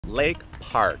Lake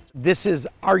Park. This is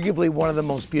arguably one of the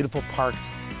most beautiful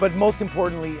parks, but most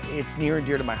importantly, it's near and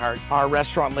dear to my heart. Our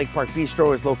restaurant, Lake Park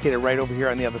Bistro, is located right over here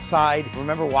on the other side. I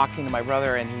remember walking to my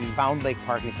brother and he found Lake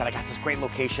Park and he said, I got this great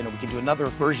location and we can do another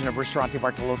version of Ristorante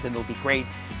Bartolotta and it'll be great.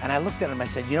 And I looked at him and I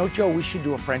said, you know, Joe, we should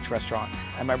do a French restaurant.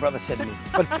 And my brother said to me,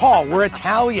 but Paul, we're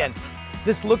Italian.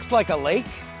 This looks like a lake,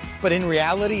 but in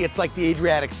reality, it's like the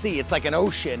Adriatic Sea. It's like an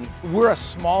ocean. We're a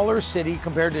smaller city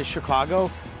compared to Chicago,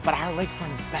 but our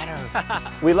lakefront is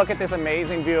better. We look at this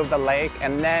amazing view of the lake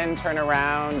and then turn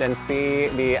around and see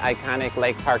the iconic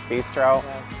Lake Park Bistro.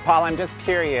 Yeah. Paul, I'm just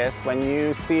curious, when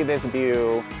you see this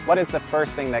view, what is the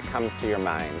first thing that comes to your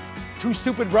mind? Two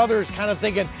stupid brothers kind of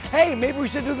thinking, hey, maybe we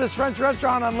should do this French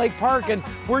restaurant on Lake Park, and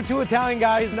we're two Italian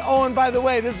guys, and oh, and by the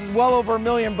way, this is well over $1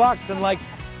 million, and like,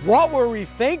 what were we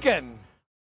thinking?